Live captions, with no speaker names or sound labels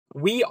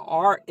We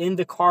are in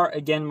the car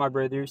again, my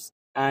brothers,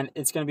 and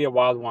it's gonna be a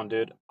wild one,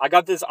 dude. I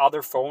got this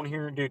other phone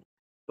here, dude.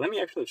 Let me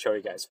actually show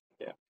you guys.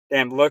 Yeah.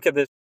 Damn, look at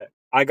this.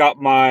 I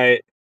got my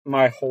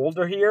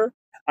holder here.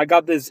 I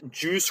got this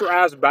juicer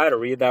ass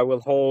battery that will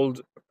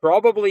hold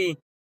probably.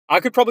 I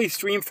could probably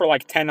stream for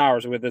like 10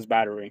 hours with this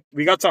battery.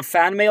 We got some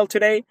fan mail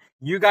today.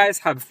 You guys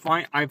have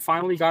I've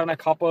finally gotten a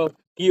couple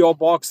PO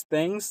box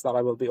things that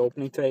I will be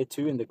opening today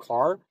too in the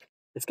car.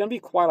 It's gonna be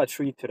quite a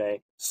treat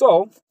today.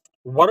 So,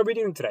 what are we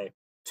doing today?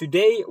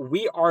 Today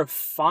we are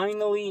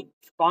finally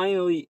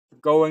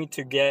going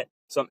to get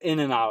some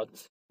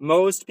In-N-Out.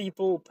 Most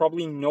people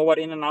probably know what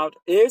In-N-Out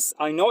is.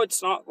 I know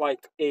it's not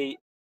like a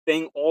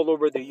thing all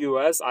over the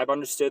US. I've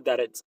understood that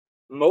it's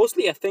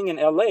mostly a thing in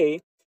LA.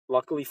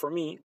 Luckily for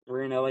me,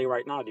 we're in LA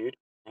right now, dude.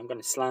 I'm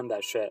gonna slam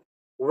that shit.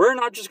 We're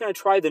not just gonna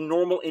try the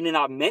normal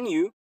In-N-Out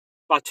menu,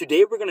 but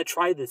today we're gonna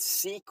try the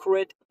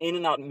secret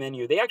In-N-Out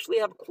menu. They actually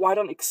have quite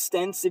an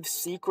extensive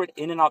secret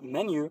In-N-Out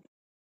menu.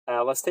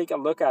 Let's take a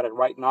look at it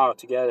right now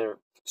together.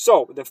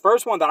 So, the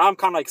first one that I'm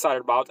kind of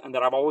excited about and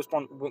that I've always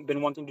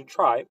been wanting to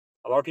try,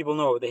 a lot of people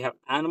know they have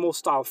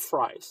animal-style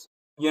fries.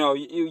 You know,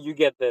 you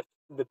get the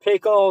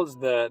pickles,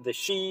 the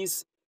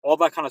cheese, all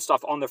that kind of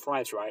stuff on the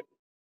fries, right?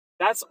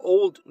 That's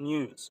old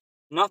news.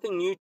 Nothing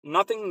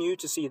new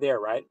to see there,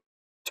 right?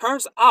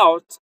 Turns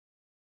out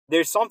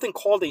there's something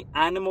called an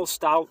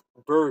animal-style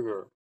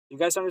burger. You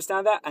guys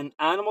understand that? An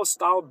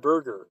animal-style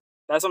burger.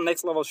 That's some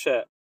next level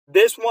shit.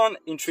 This one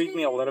intrigued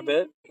me a little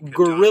bit.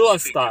 Gorilla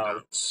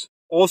style,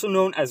 also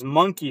known as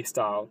monkey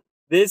style.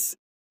 This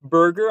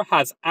burger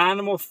has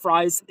animal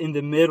fries in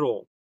the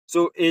middle.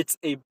 So it's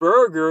a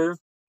burger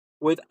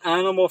with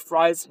animal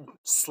fries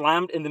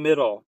slammed in the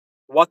middle.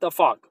 What the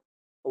fuck?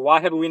 Why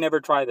have we never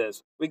tried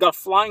this? We got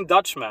Flying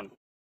Dutchman.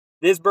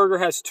 This burger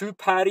has 2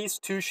 patties,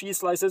 2 cheese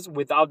slices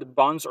without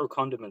buns or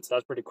condiments.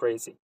 That's pretty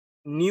crazy.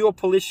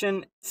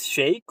 Neapolitan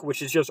shake,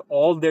 which is just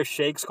all their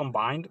shakes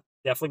combined.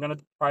 Definitely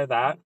gonna try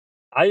that.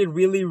 I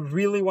really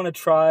want to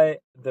try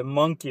the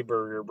monkey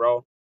burger,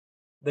 bro.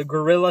 The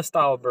gorilla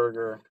style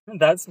burger.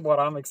 That's what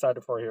I'm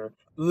excited for here.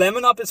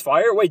 Lemon Up is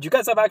fire. Wait, you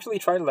guys have actually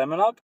tried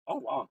Lemon Up? Oh,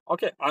 wow.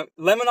 Okay,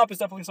 Lemon Up is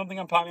definitely something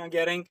I'm planning on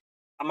getting.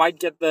 I might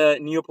get the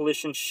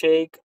Neapolitan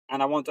shake,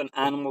 and I want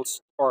I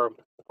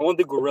want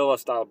the gorilla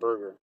style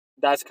burger.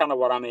 That's kind of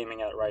what I'm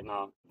aiming at right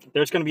now.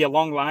 There's going to be a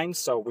long line,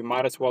 so we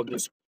might as well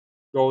just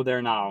go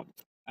there now.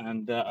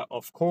 And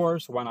of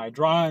course, when I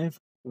drive,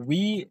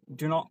 we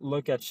do not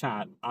look at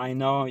chat. I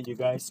know you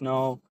guys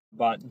know,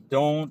 but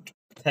don't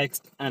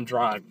text and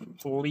drive,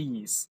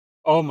 please.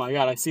 Oh my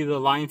god, I see the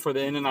line for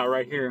the In-N-Out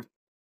right here.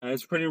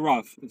 It's pretty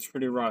rough. It's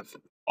pretty rough.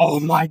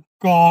 Oh my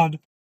god.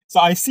 So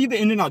I see the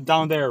In-N-Out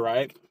down there,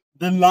 right?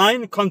 The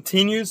line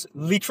continues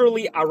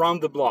literally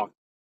around the block.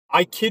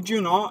 I kid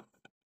you not.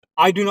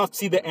 I do not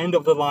see the end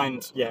of the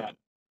lines yet.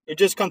 It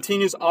just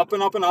continues up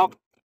and up and up.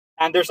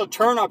 And there's a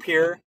turn up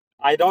here.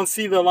 I don't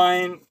see the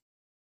line.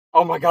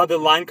 Oh my god, the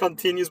line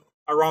continues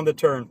around the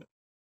turn.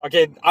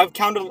 Okay, I've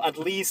counted at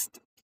least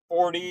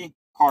 40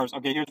 cars.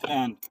 Okay, here's the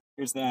end.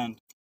 Here's the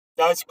end.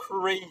 That's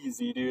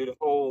crazy, dude.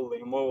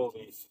 Holy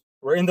moly.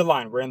 We're in the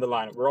line. We're in the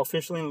line. We're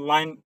officially in the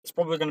line. It's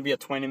probably going to be a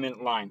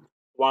 20-minute line.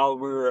 While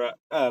we're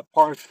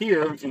parked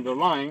here in the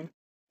line,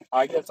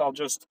 I guess I'll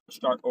just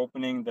start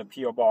opening the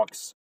P.O.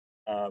 box.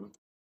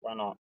 Why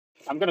not?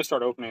 I'm going to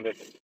start opening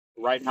it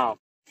right now.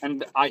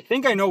 And I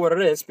think I know what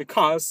it is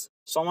because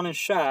someone in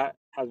chat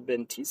has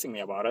been teasing me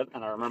about it.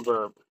 And I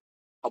remember a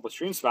couple of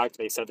streams back,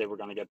 they said they were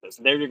going to get this.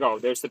 There you go.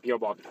 There's the P.O.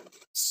 box.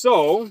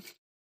 So,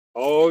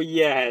 oh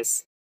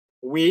yes,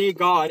 we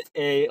got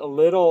a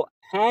little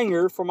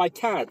hanger for my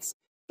cats.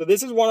 So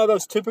this is one of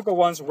those typical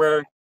ones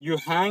where you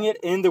hang it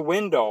in the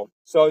window.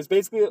 So it's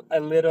basically a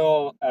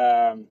little,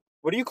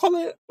 what do you call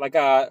it? Like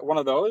one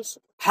of those?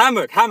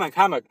 Hammock.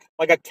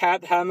 Like a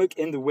cat hammock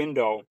in the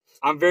window.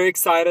 I'm very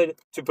excited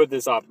to put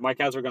this up. My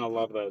cats are going to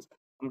love this.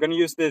 I'm going to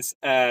use this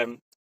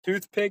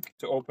toothpick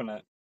to open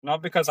it.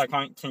 Not because I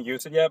can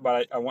use it yet,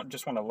 but I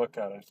just want to look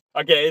at it.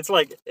 Okay, it's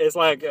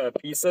like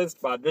pieces,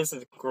 but this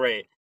is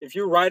great. If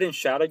you write in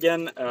chat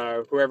again,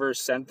 whoever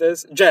sent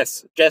this,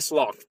 Jess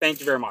Locke, thank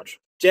you very much.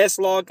 Jess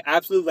Locke,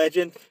 absolute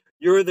legend.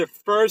 You're the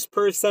first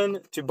person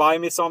to buy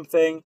me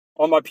something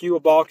on my P.O.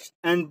 box,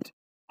 and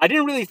I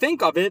didn't really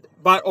think of it,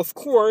 but of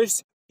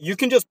course, you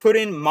can just put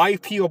in my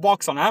P.O.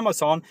 box on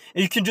Amazon,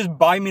 and you can just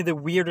buy me the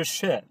weirdest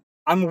shit.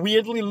 I'm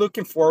weirdly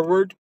looking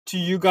forward to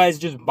you guys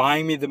just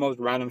buying me the most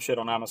random shit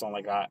on Amazon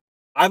like that.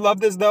 I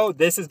love this though.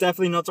 This is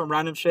definitely not some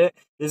random shit.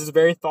 This is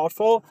very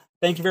thoughtful.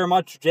 Thank you very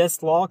much,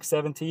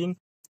 JessLock17.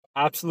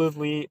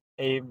 Absolutely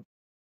a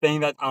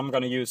thing that I'm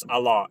going to use a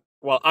lot.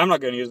 Well, I'm not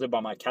going to use it,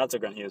 but my cats are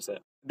going to use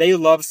it. They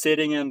love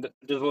sitting and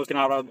just looking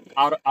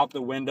out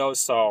the window,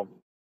 so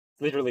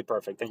literally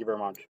perfect. Thank you very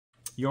much.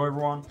 Yo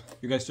everyone,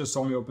 you guys just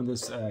saw me open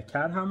this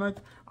cat hammock.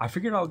 I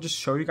figured I'll just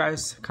show you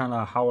guys kind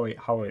of how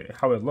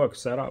it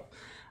looks set up.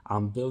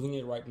 I'm building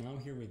it right now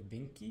here with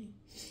Binky.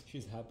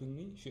 She's helping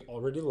me. She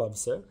already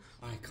loves it.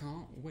 I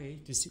can't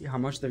wait to see how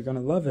much they're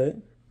gonna love it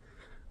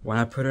when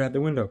I put it at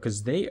the window,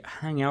 because they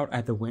hang out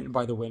at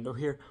by the window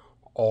here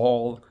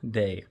all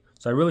day.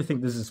 So I really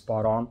think this is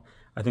spot on.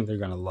 I think they're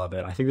gonna love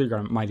it. I think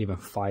they're might even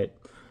fight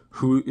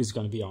who is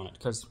gonna be on it,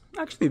 because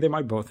actually they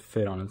might both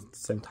fit on it at the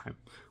same time.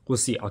 We'll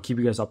see. I'll keep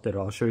you guys updated.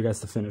 I'll show you guys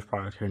the finished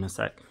product here in a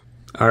sec.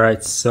 All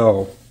right,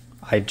 so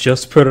I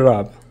just put it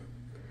up.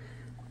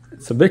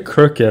 It's a bit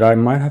crooked. I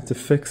might have to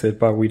fix it,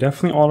 but we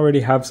definitely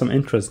already have some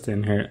interest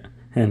in here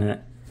in it.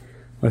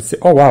 Let's see.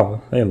 Oh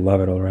wow, they love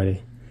it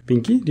already.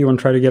 Pinky, do you want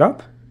to try to get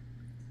up?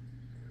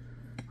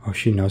 Oh,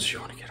 she knows she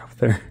want to get up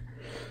there.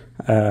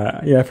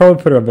 Yeah, I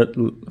probably put it a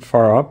bit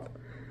far up.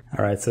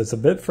 All right, so it's a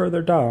bit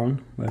further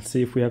down. Let's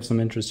see if we have some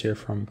interest here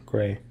from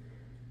Gray.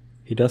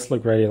 He does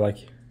look ready, like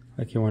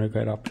he want to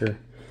get up here.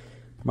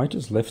 Might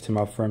just lift him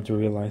up for him to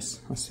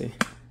realize. Let's see.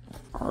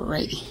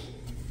 Alrighty.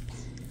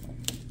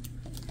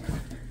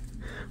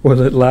 Will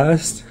it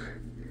last?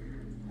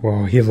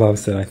 Whoa, he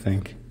loves it, I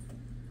think.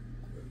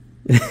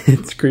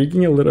 It's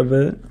creaking a little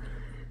bit.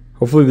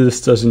 Hopefully this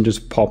doesn't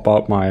just pop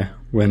out my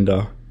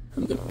window.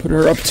 I'm gonna put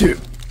her up too.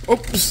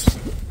 Oops.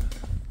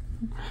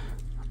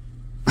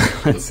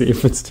 Let's see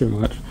if it's too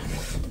much.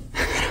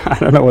 I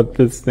don't know what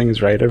this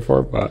thing's rated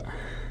for, but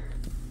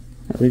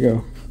there we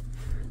go.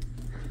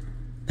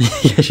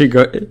 You should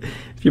go.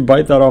 If you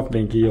bite that off,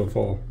 Binky, you'll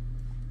fall.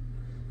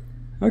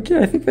 Okay,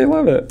 I think they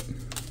love it.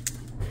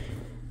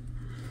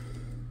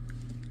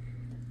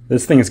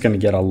 This thing is going to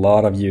get a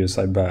lot of use,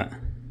 I bet.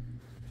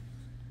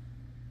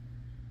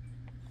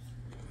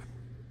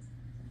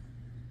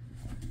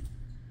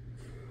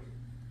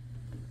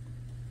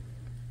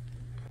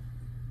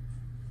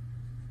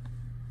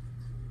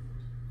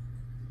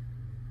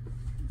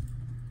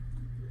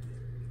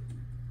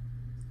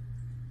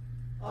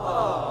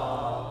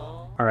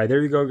 All right,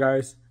 there you go,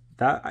 guys.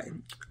 That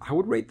I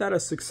would rate that a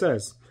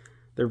success.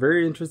 They're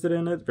very interested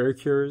in it, very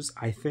curious.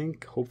 I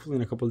think hopefully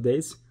in a couple of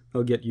days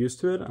they'll get used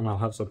to it, and I'll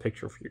have some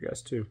picture for you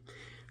guys too.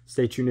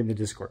 Stay tuned in the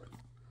Discord.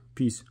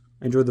 Peace.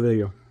 Enjoy the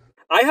video.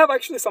 I have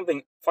actually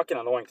something fucking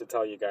annoying to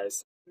tell you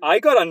guys. I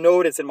got a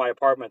notice in my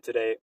apartment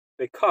today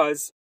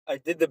because I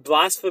did the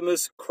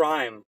blasphemous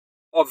crime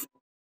of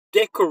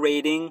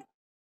decorating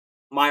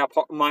my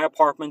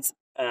apartment's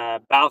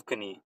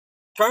balcony.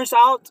 Turns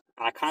out,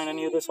 I kind of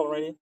knew this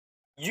already,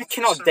 you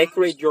cannot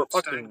decorate your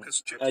fucking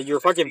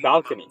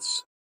balcony.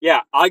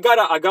 Yeah, I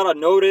got a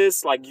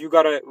notice, like, you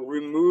gotta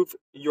remove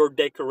your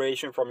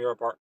decoration from your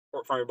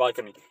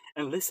balcony.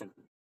 And listen,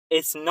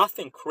 it's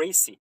nothing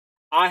crazy.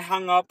 I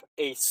hung up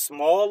a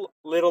small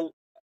little,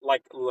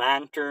 like,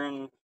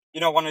 lantern, you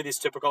know, one of these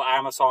typical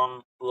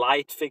Amazon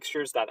light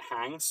fixtures that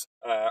hangs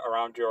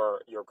around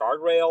your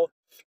guardrail.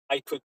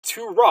 I put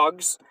 2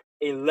 rugs,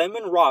 a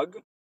lemon rug,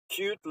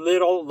 cute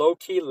little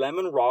low-key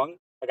lemon rug,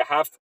 like a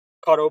half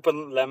cut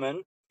open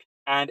lemon,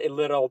 and a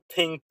little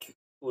pink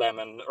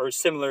lemon, or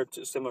similar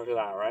to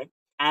that, right?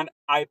 And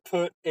I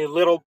put a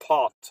little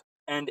pot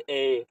and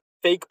a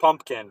fake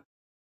pumpkin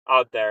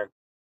out there.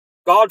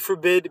 God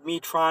forbid me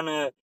trying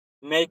to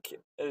make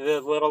the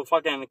little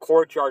fucking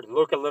courtyard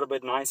look a little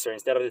bit nicer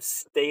instead of this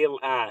stale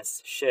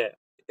ass shit.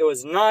 It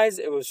was nice,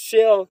 it was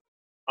chill,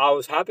 I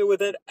was happy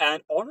with it,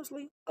 and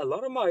honestly, a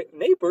lot of my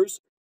neighbors,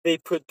 they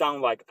put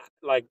down like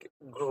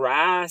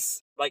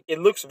grass. Like, it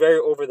looks very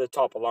over the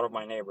top, a lot of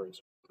my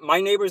neighbors. My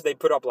neighbors, they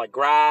put up like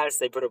grass,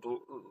 they put up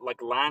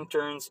like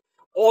lanterns,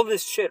 all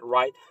this shit,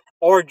 right?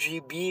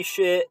 RGB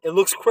shit. It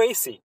looks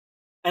crazy.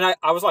 And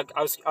I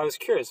was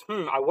curious,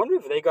 I wonder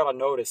if they got a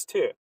notice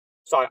too.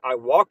 So I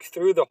walk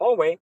through the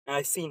hallway and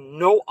I see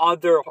no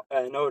other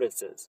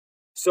notices.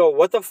 So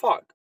what the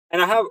fuck?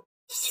 And I have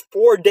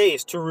 4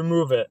 days to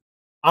remove it.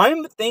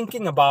 I'm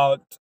thinking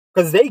about,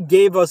 because they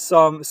gave us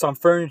some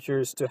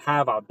furnitures to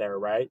have out there,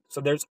 right? So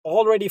there's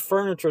already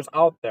furnitures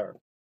out there.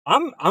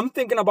 I'm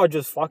thinking about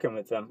just fucking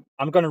with them.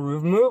 I'm gonna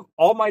remove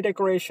all my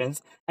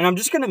decorations and I'm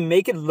just gonna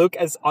make it look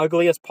as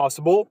ugly as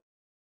possible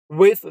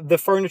with the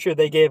furniture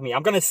they gave me.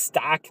 I'm gonna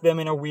stack them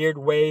in a weird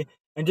way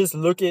and just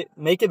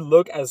make it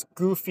look as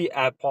goofy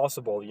as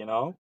possible, you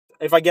know?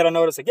 If I get a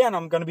notice again,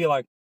 I'm gonna be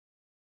like,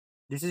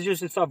 this is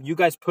just the stuff you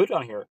guys put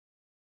on here.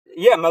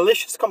 Yeah,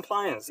 malicious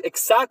compliance.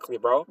 Exactly,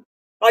 bro.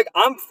 Like,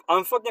 I'm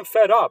fucking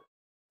fed up.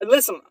 And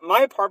listen, my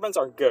apartments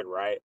are good,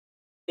 right?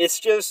 It's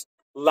just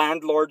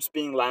landlords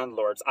being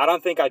landlords. I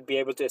don't think I'd be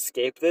able to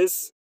escape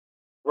this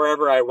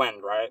wherever I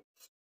went, right?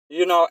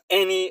 You know,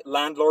 any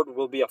landlord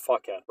will be a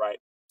fuckhead, right?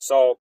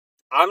 So,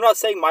 I'm not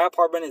saying my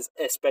apartment is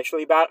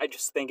especially bad. I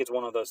just think it's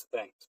one of those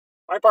things.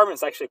 My apartment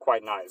is actually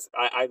quite nice.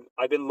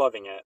 I've been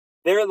loving it.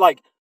 They're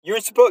like,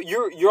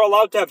 you're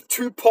allowed to have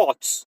 2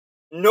 pots.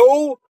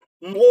 No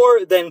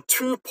more than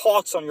 2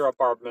 pots on your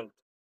apartment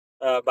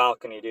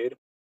balcony, dude.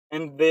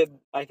 And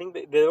I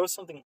think there was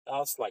something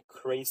else like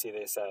crazy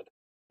they said.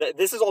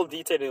 This is all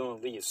detailed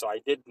in the lease, so I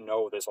did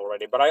know this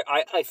already. But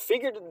I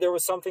figured there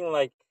was something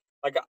like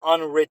an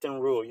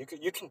unwritten rule. You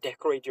can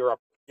decorate your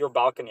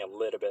balcony a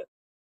little bit.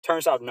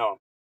 Turns out no.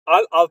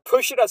 I'll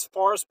push it as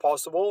far as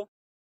possible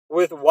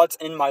with what's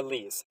in my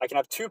lease. I can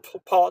have 2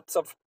 pots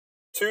of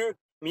 2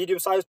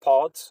 medium-sized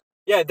pots.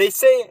 Yeah,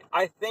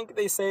 I think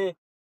they say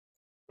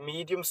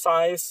medium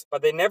size,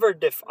 but they never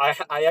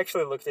I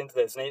actually looked into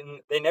this.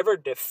 They never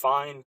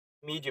define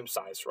medium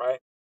size, right?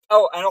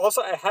 Oh, and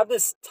also I have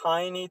this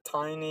tiny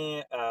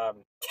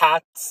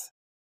cat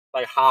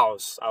like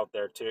house out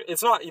there too.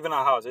 It's not even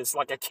a house, it's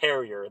like a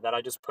carrier that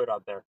I just put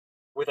out there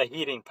with a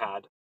heating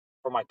pad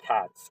for my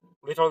cats.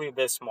 Literally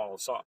this small.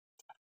 So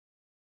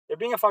they're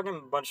being a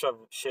fucking bunch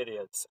of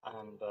shitiots,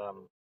 and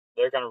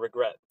they're gonna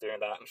regret doing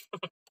that.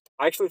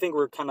 I actually think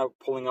we're kind of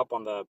pulling up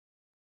on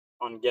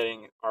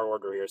getting our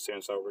order here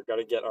soon, so we're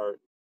gonna get our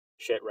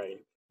shit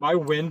ready. My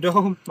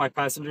window, my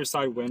passenger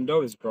side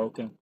window is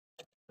broken.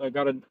 I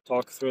gotta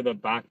talk through the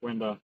back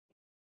window.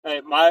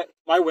 Hey, my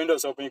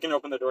window's open. You can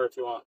open the door if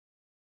you want.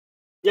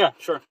 Yeah,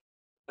 sure.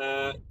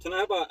 Can I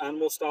have an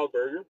animal style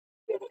burger?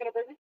 Yeah, what kind of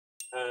burger?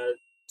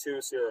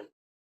 2-0.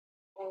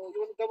 Oh,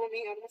 you want a double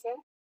meat animal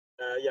style?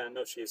 Yeah,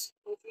 no cheese.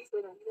 No cheese,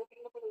 or no?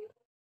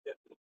 Yeah.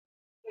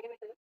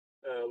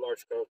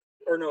 Large Coke.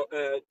 Or no,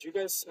 do you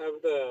guys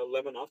have the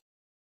lemon off?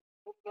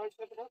 Large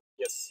lemon off?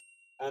 Yes.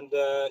 And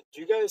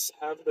do you guys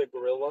have the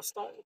gorilla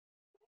style?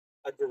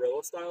 A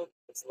gorilla style?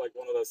 It's like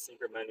one of those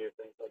secret menu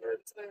things I've heard.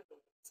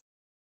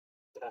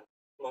 Yeah.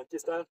 Monkey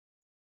style?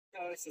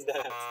 No, this is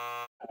that.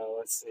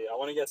 Let's see. I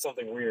want to get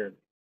something weird.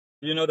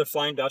 Do you know the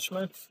Flying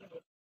Dutchman?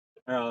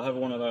 Alright, I'll have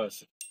one of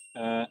those.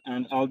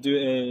 And I'll do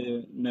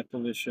a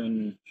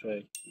Nepalesian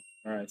shake.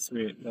 Alright,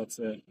 sweet. That's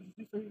it.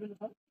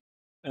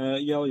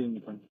 Yellow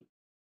unicorn.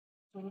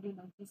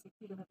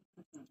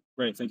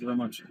 Great, thank you very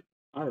much.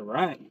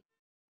 Alright.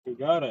 We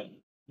got it.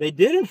 They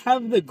didn't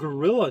have the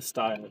gorilla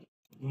style.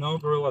 No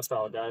gorilla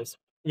style, guys.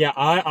 Yeah,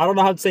 I don't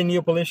know how to say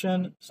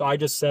Neapolitan, so I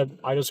just kind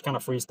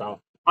of freestyle.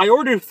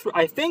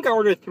 I think I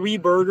ordered 3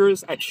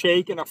 burgers, a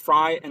shake, and a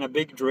fry, and a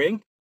big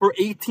drink for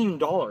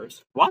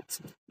 $18. What?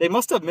 They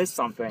must have missed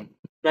something.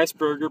 Best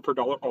burger per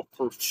dollar? Oh,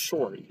 for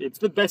sure. It's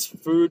the best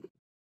food.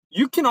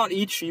 You cannot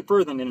eat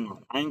cheaper than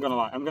In-N-Out. I ain't gonna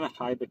lie. I'm gonna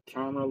hide the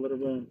camera a little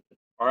bit.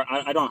 Or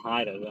I don't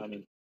hide it, I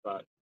mean,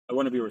 but I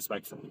want to be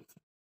respectful.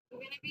 I'm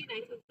gonna be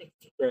nice and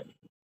sexy. Great.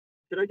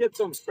 Could I get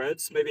some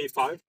spreads? Maybe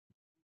 5?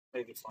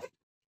 Maybe 5.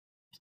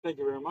 Thank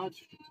you very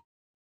much.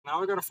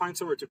 Now I gotta find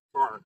somewhere to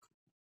park.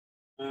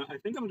 I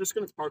think I'm just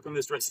gonna park on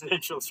this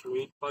residential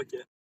street. Fuck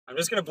it. I'm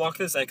just gonna block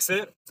this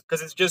exit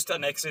because it's just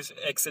an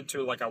exit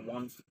to like a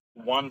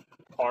one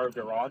car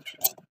garage.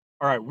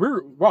 All right,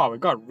 wow,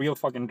 it got real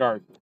fucking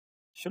dark.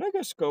 Should I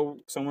just go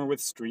somewhere with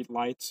street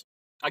lights?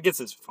 I guess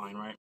it's fine,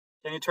 right?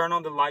 Can you turn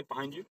on the light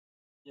behind you?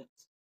 Yes.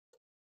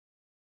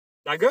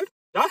 That good?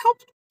 That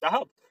helped. That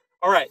helped.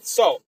 All right,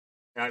 so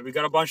we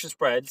got a bunch of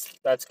spreads.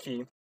 That's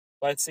key.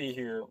 Let's see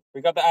here.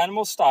 We got the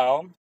animal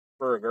style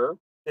burger.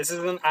 This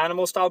is an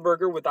animal style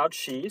burger without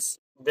cheese.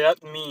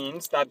 That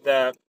means that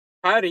the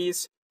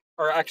patties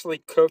are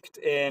actually cooked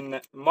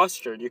in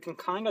mustard. You can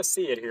kind of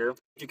see it here.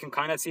 You can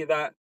kind of see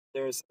that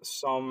there's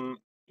some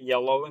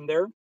yellow in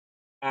there.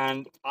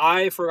 And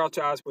I forgot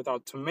to ask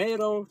without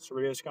tomato, so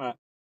we're just gonna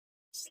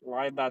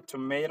slide that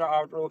tomato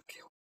out real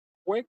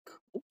quick.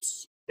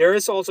 Oops. There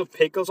is also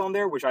pickles on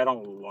there, which I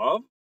don't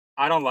love.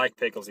 I don't like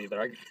pickles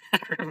either. I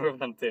can remove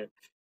them too.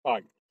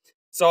 Fuck.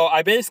 So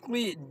I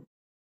basically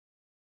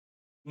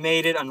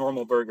made it a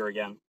normal burger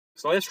again.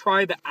 So let's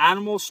try the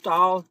animal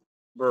style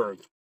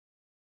burger.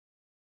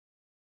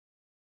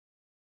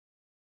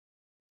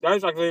 That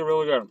is actually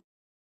really good.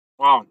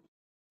 Wow.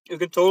 You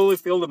can totally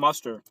feel the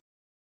mustard.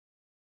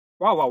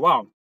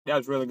 Wow. Yeah,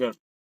 it's really good.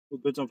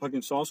 We'll put some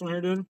fucking sauce on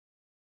here, dude.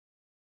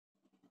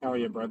 Hell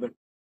yeah, brother.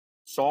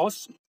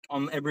 Sauce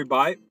on every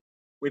bite.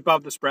 Whip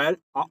out the spread.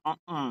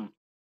 Damn,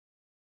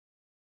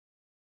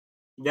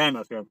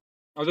 that's good.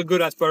 That's a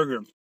good ass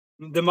burger.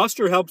 The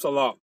mustard helps a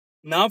lot.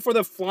 Now for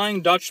the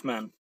Flying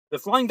Dutchman. The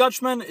Flying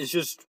Dutchman is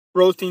just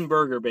protein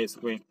burger,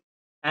 basically.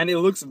 And it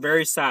looks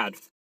very sad.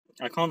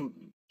 I can't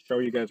show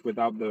you guys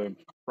without the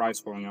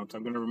fries falling out. So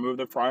I'm going to remove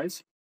the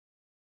fries.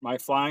 My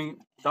Flying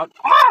Dutch...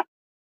 Ah!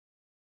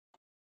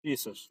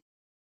 Jesus.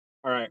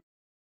 Alright.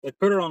 Let's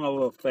put it on a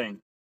little thing.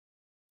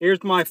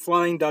 Here's my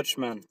Flying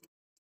Dutchman.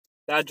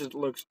 That just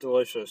looks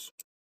delicious.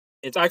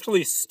 It's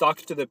actually stuck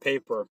to the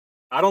paper.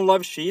 I don't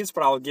love cheese,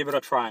 but I'll give it a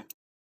try.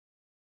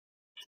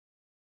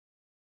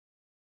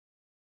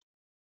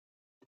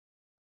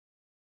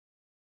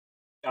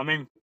 I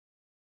mean,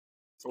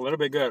 it's a little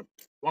bit good.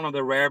 One of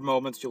the rare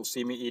moments you'll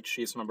see me eat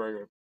cheese on a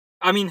burger.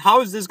 I mean,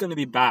 how is this going to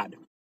be bad?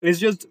 It's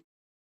just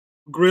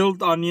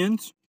grilled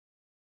onions,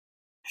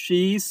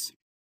 cheese,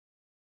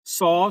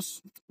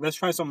 sauce. Let's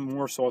try some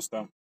more sauce,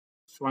 though.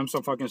 Slam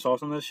some fucking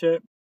sauce on this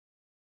shit.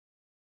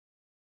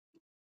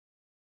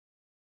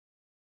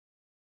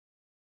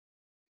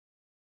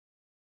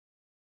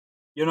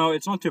 You know,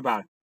 it's not too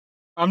bad.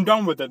 I'm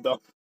done with it,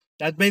 though.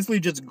 That's basically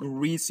just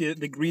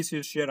the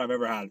greasiest shit I've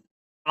ever had.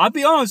 I'll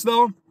be honest,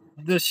 though.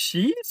 The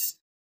cheese?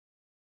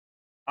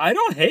 I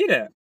don't hate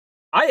it.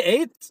 I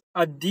ate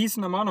a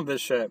decent amount of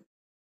this shit.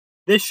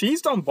 The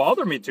cheese don't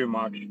bother me too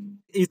much.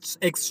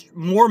 It's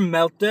more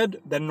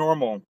melted than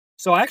normal.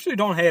 So I actually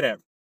don't hate it.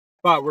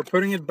 But we're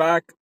putting it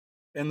back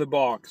in the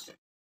box.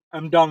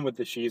 I'm done with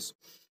the cheese.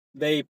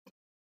 They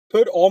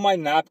put all my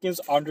napkins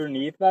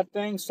underneath that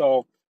thing,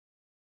 so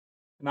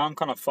now I'm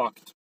kind of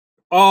fucked.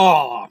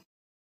 Oh,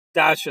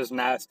 that's just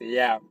nasty,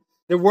 yeah.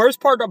 The worst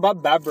part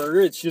about that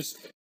burger, it's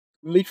just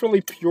literally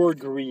pure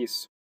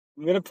grease.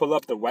 I'm gonna pull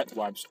up the wet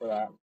wipes for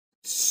that.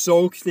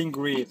 Soaked in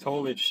grease.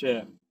 Holy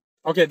shit.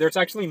 Okay, there's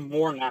actually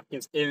more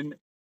napkins in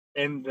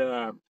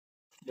the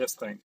this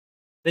thing.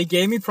 They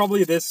gave me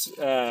probably this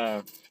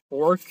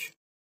fork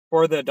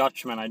for the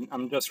Dutchman.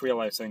 I'm just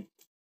realizing.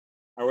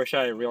 I wish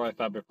I realized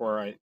that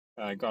before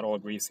I got all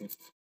greasy.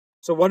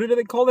 So what did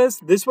they call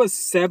this? This was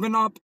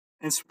 7-Up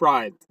and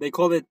Sprite. They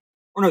called it,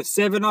 oh no,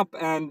 7-Up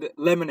and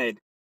lemonade.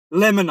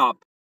 Lemon Up.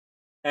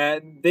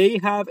 They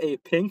have a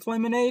pink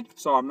lemonade,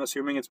 so I'm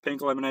assuming it's pink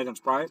lemonade and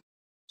Sprite.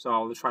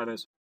 So let's try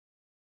this.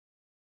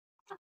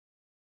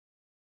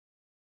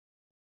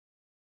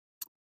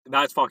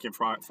 That's fucking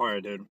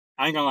fire, dude.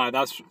 I ain't gonna lie,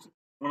 that's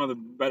one of the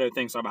better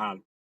things I've had.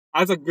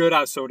 That's a good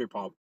ass soda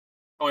pop.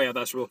 Oh yeah,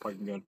 that's real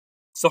fucking good.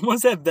 Someone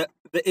said that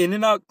the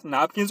In-N-Out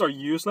napkins are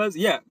useless.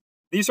 Yeah,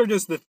 these are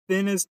just the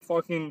thinnest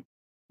fucking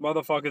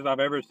motherfuckers I've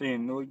ever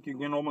seen. You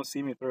can almost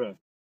see me through it.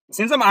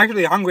 Since I'm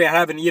actually hungry, I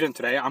haven't eaten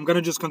today. I'm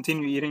gonna just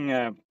continue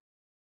eating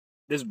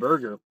this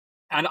burger.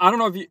 And I don't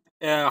know if you,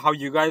 how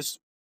you guys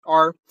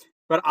are,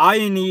 but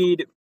I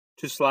need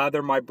to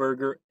slather my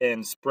burger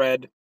and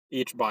spread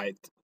each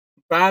bite.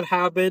 Bad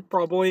habit,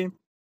 probably.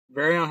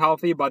 Very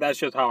unhealthy, but that's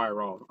just how I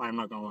roll. I'm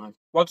not gonna lie.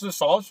 What's the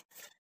sauce?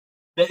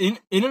 The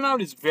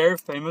In-N-Out is very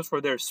famous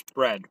for their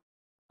spread.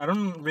 I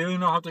don't really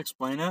know how to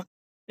explain it.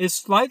 It's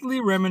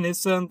slightly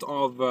reminiscent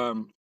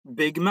of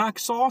Big Mac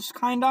sauce,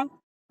 kinda.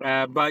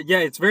 But yeah,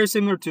 it's very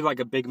similar to like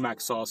a Big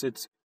Mac sauce.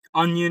 It's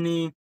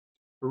oniony,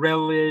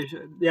 relish.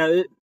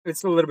 Yeah,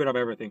 it's a little bit of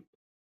everything.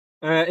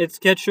 It's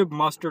ketchup,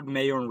 mustard,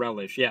 mayo, and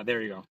relish. Yeah,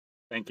 there you go.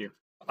 Thank you.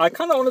 I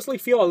kind of honestly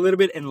feel a little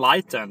bit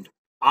enlightened.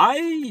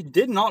 I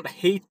did not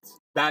hate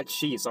that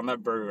cheese on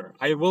that burger.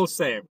 I will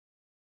say.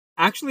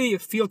 Actually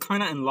feel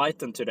kind of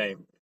enlightened today.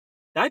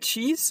 That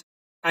cheese,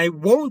 I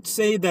won't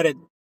say that it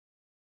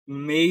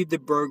made the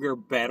burger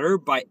better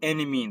by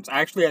any means.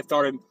 Actually, I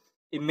thought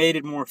it made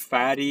it more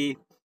fatty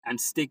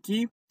and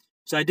sticky.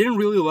 So I didn't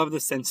really love the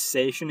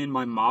sensation in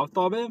my mouth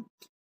of it.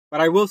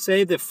 But I will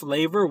say the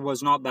flavor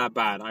was not that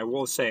bad. I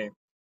will say.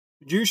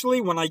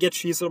 Usually when I get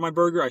cheese on my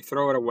burger, I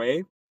throw it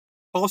away.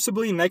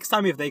 Possibly next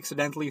time if they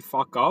accidentally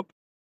fuck up,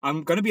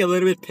 I'm going to be a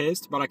little bit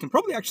pissed, but I can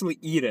probably actually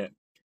eat it.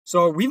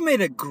 So we've made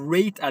a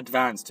great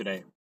advance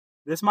today.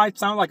 This might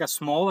sound like a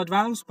small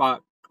advance,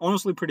 but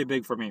honestly pretty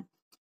big for me.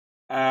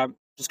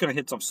 Just gonna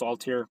hit some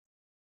salt here.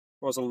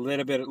 Was a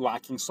little bit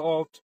lacking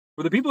salt.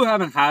 For the people who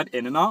haven't had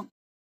In-N-Out,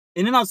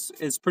 In-N-Out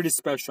is pretty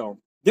special.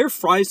 Their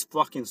fries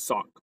fucking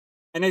suck.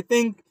 And I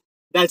think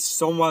that's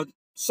somewhat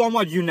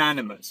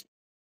unanimous.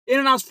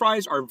 In-N-Out's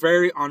fries are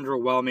very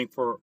underwhelming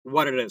for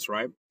what it is,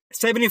 right?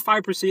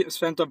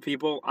 75% of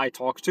people I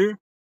talk to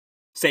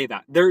say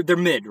that. They're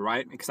mid,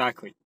 right?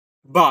 Exactly.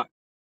 But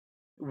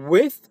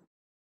with,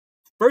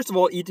 first of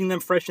all, eating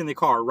them fresh in the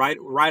car right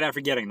after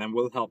getting them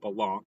will help a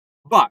lot.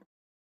 But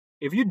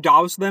if you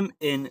douse them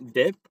in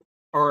dip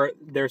or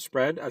their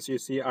spread, as you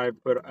see, I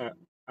put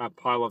a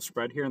pile of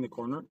spread here in the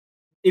corner.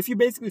 If you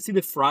basically see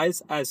the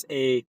fries as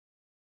a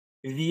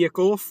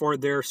vehicle for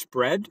their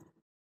spread,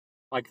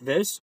 like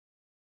this,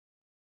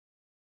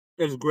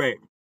 it's great.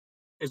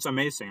 It's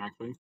amazing,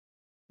 actually.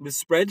 The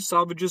spread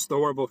salvages the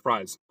horrible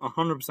fries,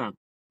 100%.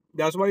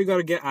 That's why you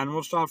gotta get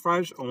animal style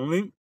fries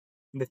only.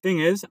 The thing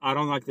is, I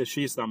don't like the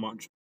cheese that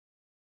much.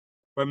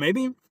 But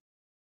maybe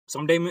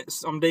someday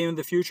in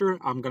the future,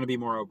 I'm gonna be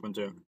more open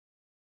to it.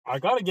 I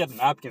gotta get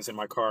napkins in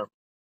my car.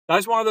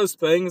 That's one of those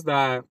things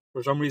that,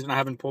 for some reason, I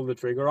haven't pulled the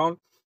trigger on.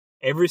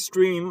 Every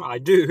stream I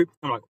do,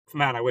 I'm like,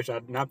 man, I wish I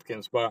had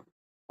napkins, but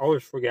I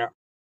always forget.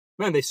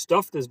 Man, they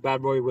stuffed this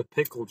bad boy with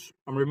pickles.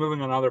 I'm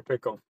removing another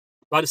pickle.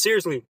 But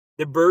seriously,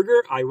 the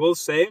burger, I will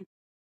say,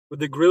 with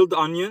the grilled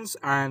onions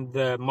and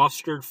the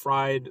mustard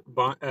fried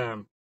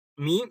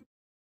meat,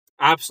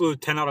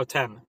 absolute 10 out of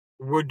 10.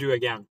 Would do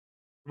again.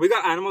 We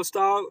got animal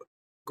style,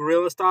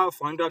 gorilla style,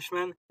 Flying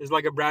Dutchman. Is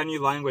like a brand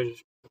new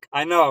language.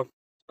 I know.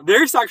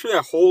 There's actually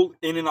a whole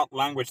In-N-Out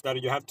language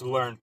that you have to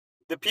learn.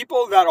 The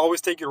people that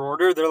always take your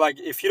order, they're like,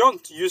 if you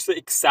don't use the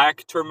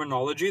exact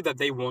terminology that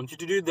they want you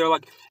to do, they're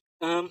like,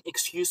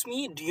 excuse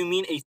me, do you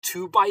mean a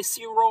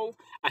 2x0?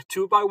 A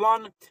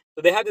 2x1?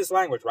 So they have this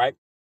language, right?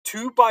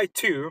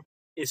 2x2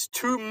 is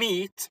 2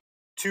 meat,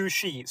 2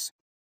 cheese.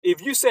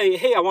 If you say,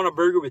 hey, I want a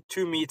burger with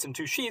 2 meats and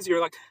 2 cheese, you're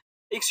like,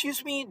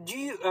 excuse me, do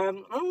you, I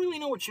don't really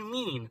know what you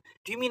mean.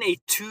 Do you mean a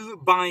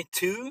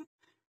 2x2?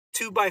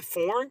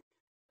 2x4?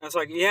 I was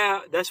like,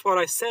 yeah, that's what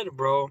I said,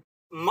 bro.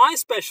 My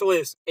special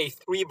is a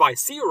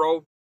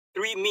 3x0,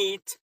 3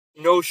 meat,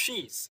 no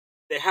cheese.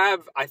 They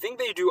have, I think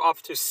they do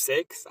up to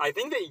 6. I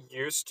think they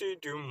used to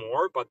do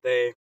more, but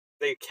they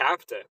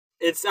capped it.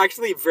 It's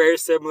actually very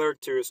similar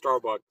to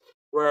Starbucks,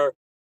 where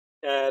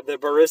the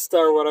barista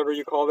or whatever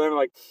you call them,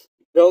 like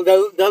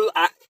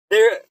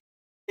they're,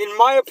 in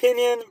my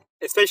opinion,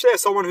 especially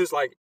as someone who's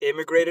like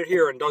immigrated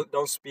here and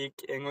don't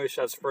speak English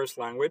as first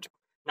language.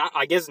 Not,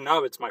 I guess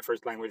now it's my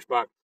first language,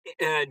 but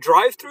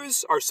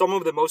drive-thrus are some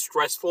of the most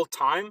stressful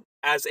time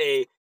as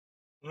a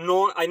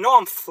I know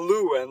I'm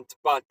fluent,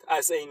 but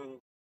as a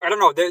I don't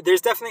know.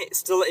 There's definitely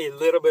still a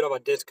little bit of a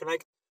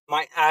disconnect.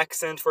 My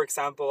accent, for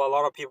example, a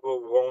lot of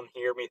people won't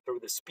hear me through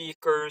the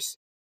speakers,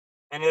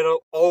 and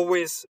it'll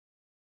always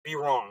be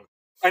wrong.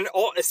 And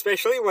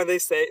especially when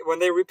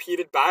they repeat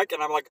it back,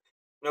 and I'm like,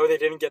 no, they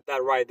didn't get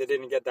that right. They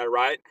didn't get that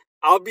right.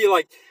 I'll be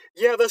like,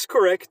 yeah, that's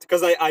correct,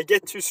 because I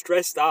get too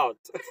stressed out.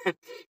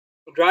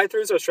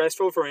 Drive-thrus are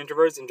stressful for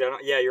introverts in general.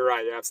 Yeah, you're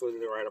right. You're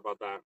absolutely right about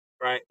that.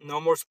 Right? No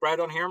more spread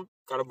on here.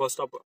 Gotta bust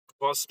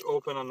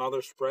open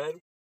another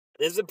spread.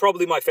 This is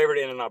probably my favorite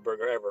In-N-Out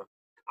burger ever.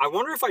 I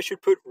wonder if I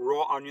should put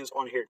raw onions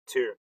on here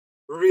too.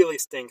 Really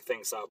stink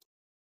things up.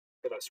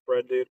 Look at that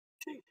spread, dude.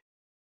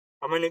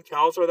 How many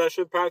cows are that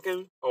shit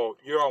packing? Oh,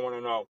 you don't want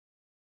to know.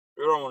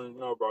 You don't want to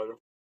know, brother.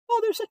 Oh,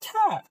 there's a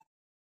cat.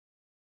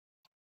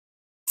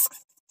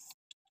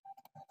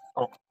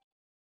 Oh,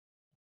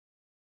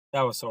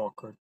 that was so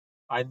awkward.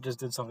 I just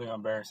did something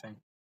embarrassing.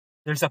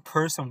 There's a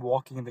person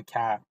walking the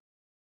cat.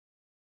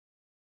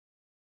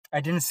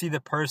 I didn't see the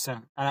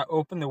person, and I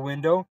opened the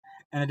window,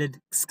 and I did.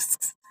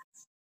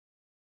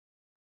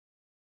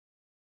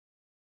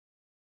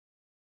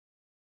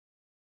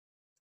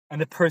 And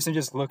the person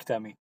just looked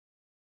at me.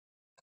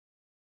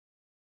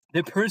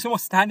 The person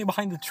was standing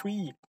behind the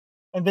tree,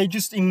 and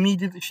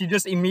she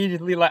just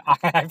immediately like,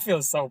 I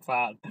feel so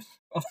bad.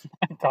 Oh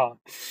my god.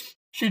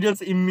 She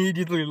just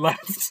immediately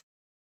left.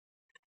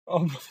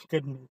 Oh my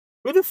goodness.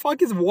 Who the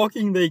fuck is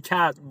walking the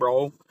cat,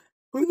 bro?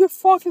 Who the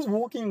fuck is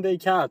walking the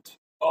cat?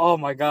 Oh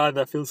my god,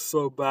 that feels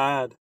so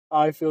bad.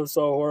 I feel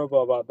so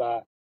horrible about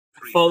that.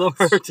 Follow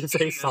her to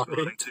say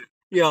sorry.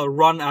 Yeah,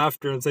 run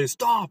after and say,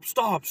 stop,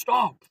 stop,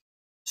 stop.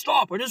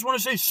 Stop, I just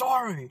want to say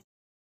sorry.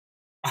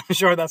 I'm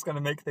sure that's going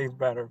to make things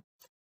better.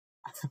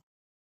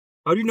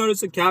 How do you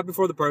notice the cat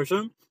before the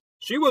person?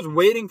 She was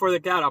waiting for the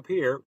cat up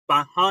here,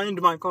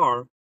 behind my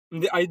car.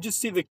 I just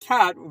see the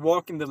cat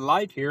walking the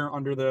light here,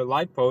 under the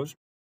light post.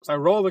 So I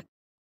roll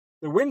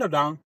the window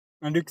down,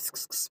 and do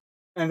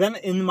and then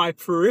in my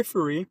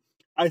periphery,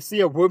 I see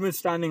a woman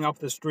standing up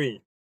the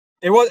street.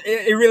 It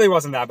really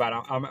wasn't that bad.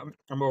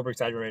 I'm over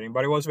exaggerating,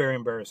 but it was very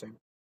embarrassing.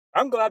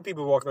 I'm glad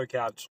people walk their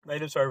cats. They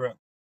deserve it.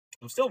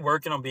 I'm still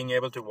working on being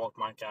able to walk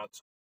my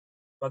cats,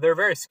 but they're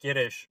very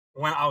skittish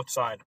when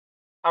outside.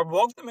 I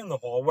walked them in the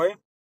hallway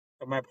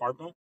of my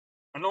apartment,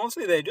 and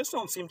honestly, they just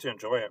don't seem to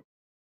enjoy it.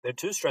 They're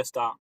too stressed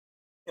out.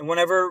 And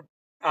whenever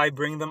I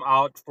bring them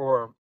out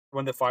for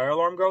when the fire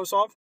alarm goes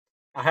off,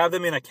 I have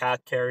them in a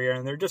cat carrier,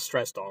 and they're just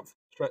stressed out.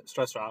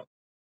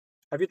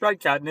 Have you tried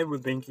catnip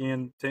with Binky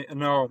and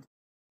No,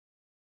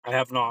 I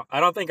have not. I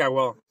don't think I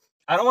will.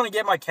 I don't want to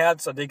get my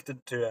cats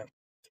addicted to it.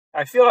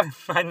 I feel like,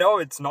 I know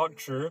it's not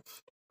true,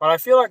 but I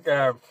feel like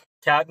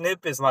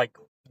catnip is like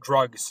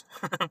drugs.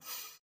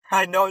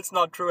 I know it's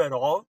not true at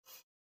all,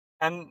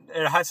 and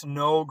it has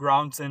no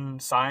grounds in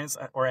science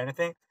or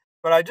anything,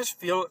 but I just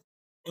feel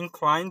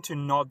inclined to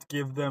not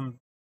give them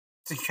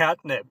to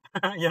catnip.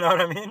 You know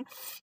what I mean?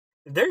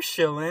 They're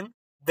chilling.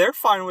 They're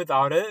fine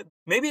without it.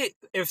 Maybe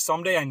if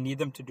someday I need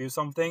them to do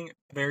something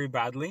very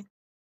badly,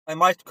 I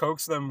might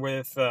coax them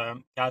with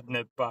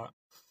catnip, but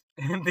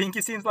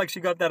Binky seems like she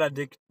got that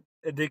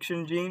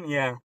addiction gene.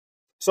 Yeah.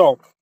 So,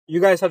 you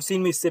guys have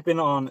seen me sipping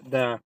on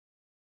the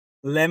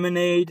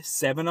lemonade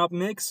 7-Up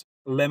mix.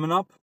 Lemon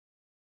Up.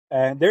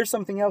 There's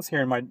something else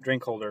here in my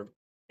drink holder.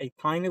 A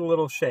tiny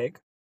little shake.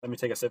 Let me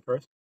take a sip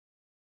first.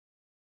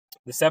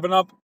 The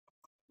 7-Up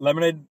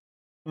lemonade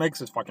mix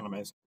is fucking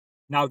amazing.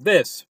 Now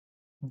this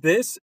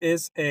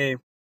is a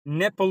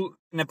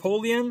Neapolitan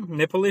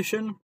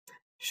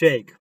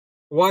shake.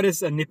 What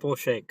is a nipple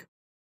shake?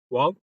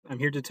 Well, I'm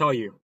here to tell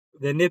you.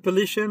 The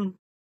Neapolitan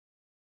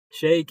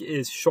shake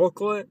is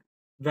chocolate,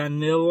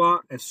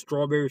 vanilla, and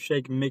strawberry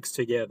shake mixed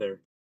together.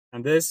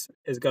 And this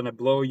is gonna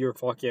blow your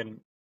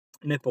fucking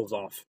nipples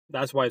off.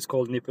 That's why it's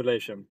called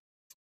nipulation.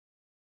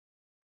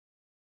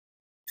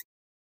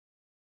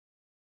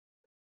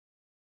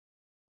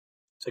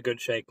 It's a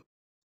good shake.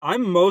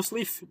 I'm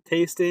mostly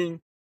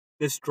tasting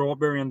the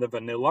strawberry and the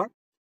vanilla.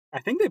 I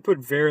think they put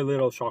very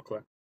little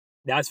chocolate.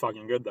 That's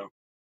fucking good though.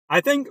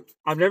 I think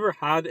I've never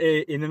had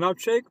a In-N-Out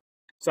shake,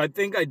 so I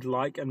think I'd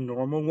like a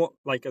normal one,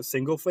 like a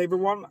single flavor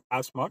one,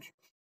 as much.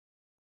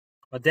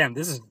 But damn,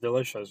 this is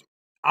delicious.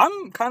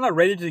 I'm kind of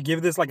ready to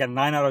give this like a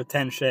 9 out of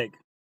 10 shake.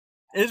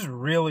 It's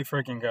really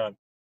freaking good.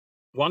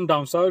 One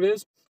downside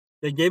is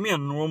they gave me a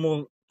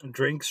normal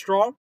drink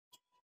straw,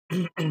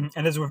 and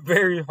it's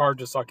very hard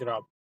to suck it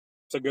up.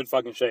 It's a good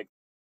fucking shake.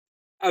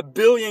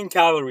 1,000,000,000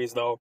 calories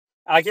though.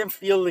 I can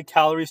feel the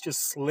calories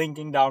just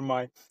slinking down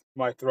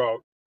my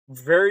throat.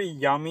 Very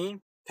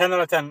yummy. 10 out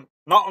of 10.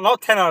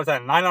 Not 10 out of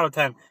 10. 9 out of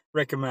 10.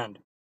 Recommend.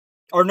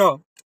 Or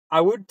no,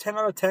 I would 10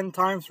 out of 10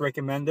 times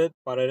recommend it,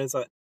 but it is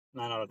a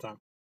 9 out of 10.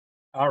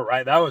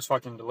 Alright, that was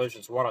fucking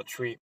delicious. What a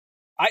treat.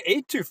 I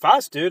ate too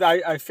fast, dude.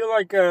 I feel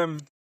like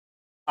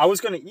I was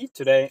gonna eat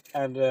today,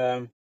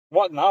 and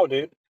what now,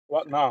 dude?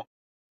 What now?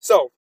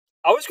 So,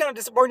 I was kind of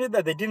disappointed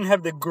that they didn't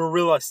have the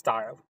gorilla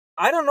style.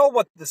 I don't know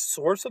what the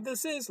source of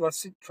this is.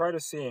 Let's try to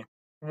see.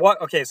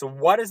 Okay, so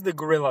what is the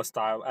gorilla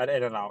style at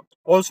In-N-Out?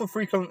 Also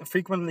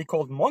frequently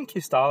called monkey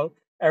style,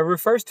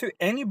 refers to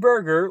any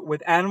burger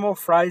with animal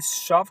fries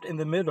shoved in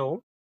the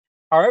middle.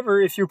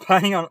 However, if you're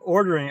planning on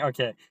ordering,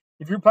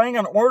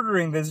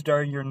 this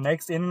during your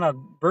next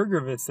In-N-Out burger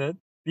visit,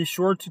 be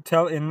sure to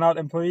tell In-N-Out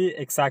employee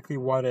exactly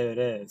what it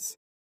is.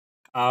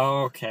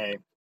 Okay.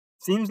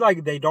 Seems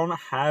like they don't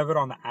have it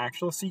on the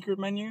actual secret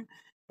menu,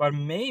 but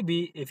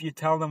maybe if you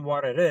tell them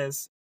what it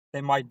is,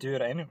 they might do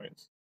it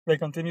anyways. They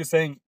continue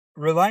saying,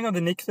 relying on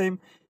the nickname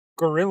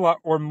gorilla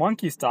or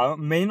monkey style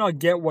may not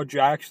get what you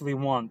actually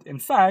want. In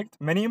fact,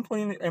 many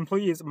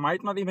employees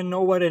might not even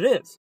know what it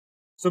is.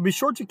 So be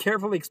sure to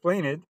carefully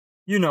explain it.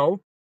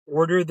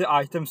 Order the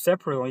item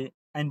separately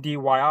and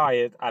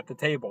DIY it at the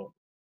table.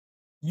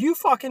 You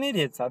fucking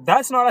idiots.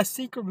 That's not a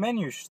secret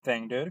menu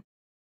thing, dude.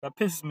 That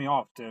pisses me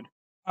off, dude.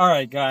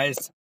 Alright,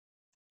 guys.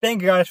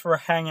 Thank you guys for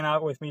hanging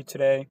out with me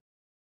today.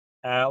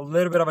 A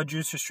little bit of a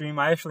juicy stream.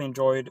 I actually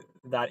enjoyed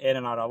that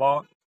In-N-Out a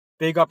lot.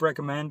 Big up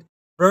recommend.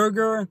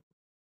 Burger,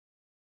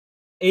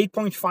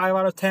 8.5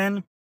 out of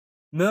 10.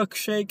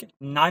 Milkshake,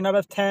 9 out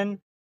of 10.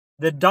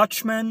 The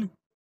Dutchman,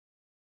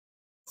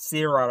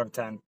 0 out of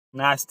 10.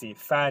 Nasty,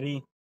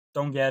 fatty,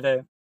 don't get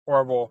it,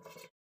 horrible.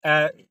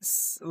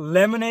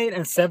 Lemonade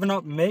and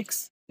 7-Up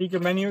mix,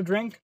 secret menu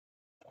drink,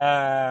 8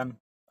 out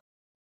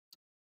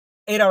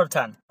of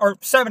 10, or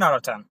 7 out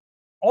of 10.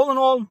 All in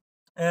all,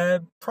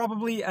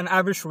 probably an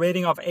average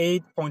rating of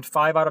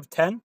 8.5 out of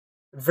 10.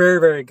 Very,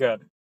 very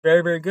good.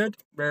 Very, very good.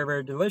 Very,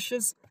 very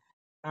delicious.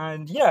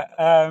 And yeah,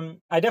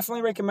 I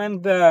definitely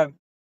recommend the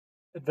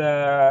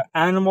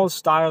animal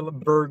style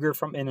burger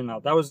from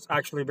In-N-Out. That was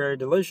actually very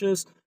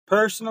delicious.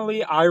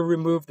 Personally, I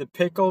removed the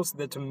pickles,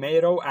 the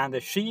tomato, and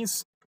the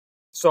cheese.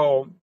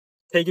 So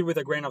take it with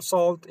a grain of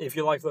salt. If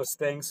you like those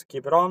things,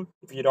 keep it on.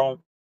 If you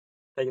don't,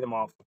 take them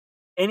off.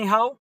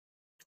 Anyhow,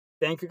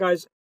 thank you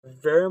guys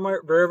very much,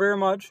 very, very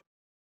much.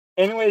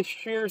 Anyways,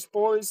 cheers,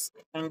 boys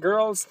and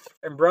girls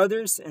and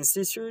brothers and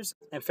sisters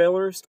and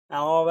fellers and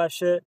all that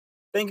shit.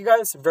 Thank you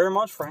guys very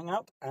much for hanging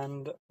out,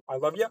 and I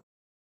love you.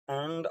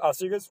 And I'll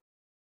see you guys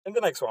in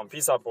the next one.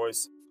 Peace out,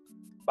 boys.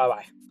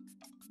 Bye-bye.